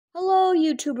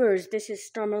YouTubers, this is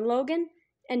Stormer Logan,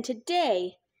 and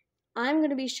today I'm going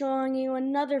to be showing you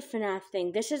another FNAF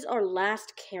thing. This is our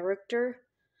last character.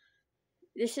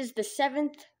 This is the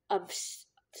seventh of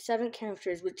 7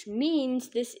 characters, which means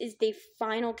this is the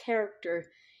final character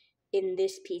in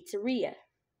this pizzeria.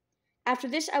 After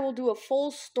this, I will do a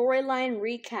full storyline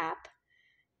recap.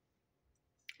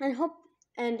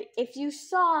 And if you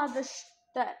saw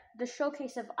the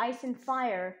showcase of Ice and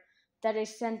Fire that I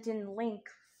sent in link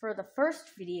for the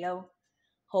first video,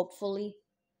 hopefully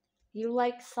you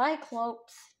like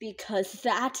Cyclops, because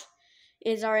that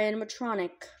is our animatronic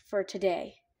for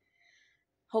today.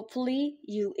 Hopefully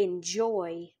you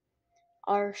enjoy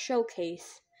our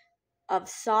showcase of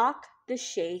Sawk, the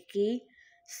Shaky,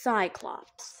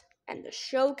 Cyclops. And the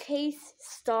showcase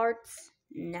starts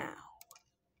now.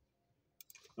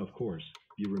 Of course,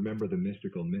 you remember the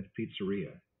mystical myth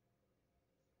pizzeria.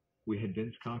 We had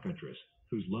Vince Cockatrice,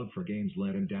 whose love for games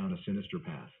led him down a sinister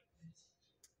path.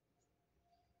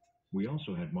 We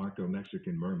also had Marco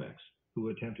Mexican Mermex, who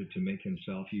attempted to make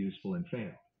himself useful and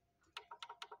failed.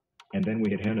 And then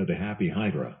we had Hannah the Happy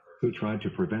Hydra, who tried to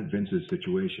prevent Vince's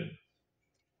situation.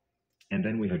 And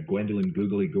then we had Gwendolyn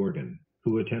Googly Gorgon,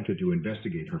 who attempted to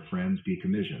investigate her friend's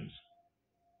decommissions.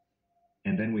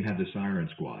 And then we had the Siren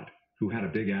Squad, who had a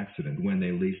big accident when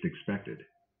they least expected.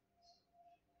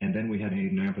 And then we had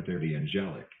Hayden Amphitheater the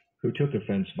Angelic, who took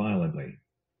offense violently.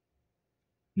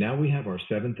 Now we have our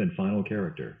 7th and final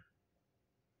character.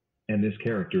 And this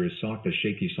character is Sawk the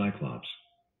Shaky Cyclops.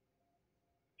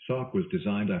 Sawk was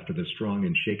designed after the strong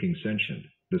and shaking sentient,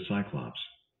 the Cyclops.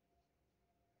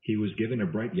 He was given a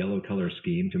bright yellow color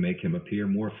scheme to make him appear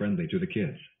more friendly to the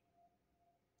kids.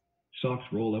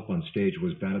 Sawk's role up on stage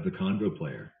was that of the congo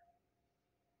player.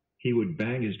 He would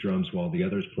bang his drums while the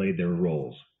others played their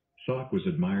roles. Sawk was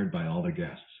admired by all the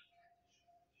guests.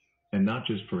 And not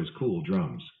just for his cool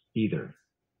drums, either.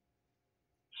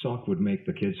 Sawk would make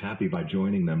the kids happy by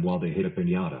joining them while they hit a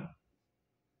piñata.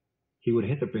 He would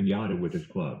hit the piñata with his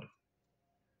club.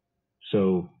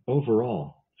 So,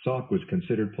 overall, Sawk was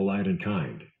considered polite and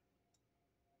kind.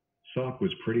 Sawk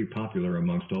was pretty popular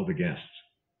amongst all the guests.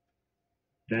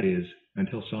 That is,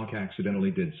 until Sawk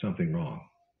accidentally did something wrong.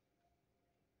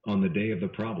 On the day of the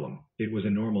problem, it was a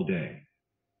normal day.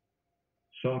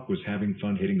 Sawk was having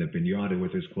fun hitting the piñata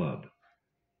with his club.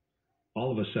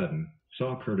 All of a sudden,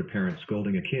 Sawk heard a parent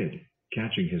scolding a kid,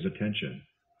 catching his attention.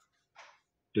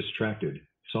 Distracted,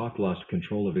 Sawk lost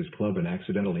control of his club and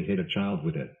accidentally hit a child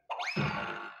with it.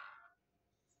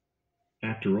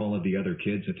 After all of the other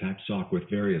kids attacked Sawk with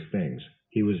various things,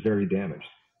 he was very damaged.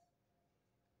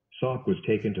 Sawk was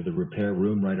taken to the repair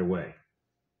room right away.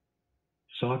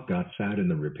 Sawk got sad in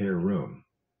the repair room.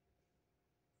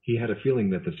 He had a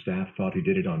feeling that the staff thought he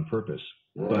did it on purpose,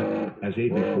 but, as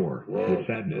aid before, with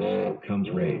sadness comes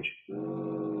rage.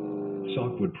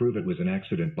 Sawk would prove it was an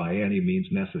accident by any means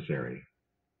necessary.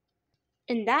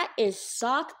 And that is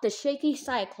Sawk the Shaky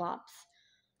Cyclops.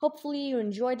 Hopefully you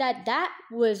enjoyed that. That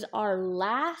was our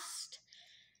last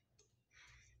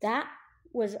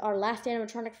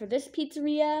animatronic for this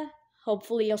pizzeria.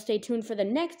 Hopefully you'll stay tuned for the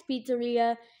next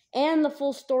pizzeria and the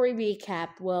full story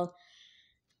recap. Well,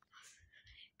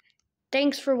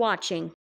 thanks for watching.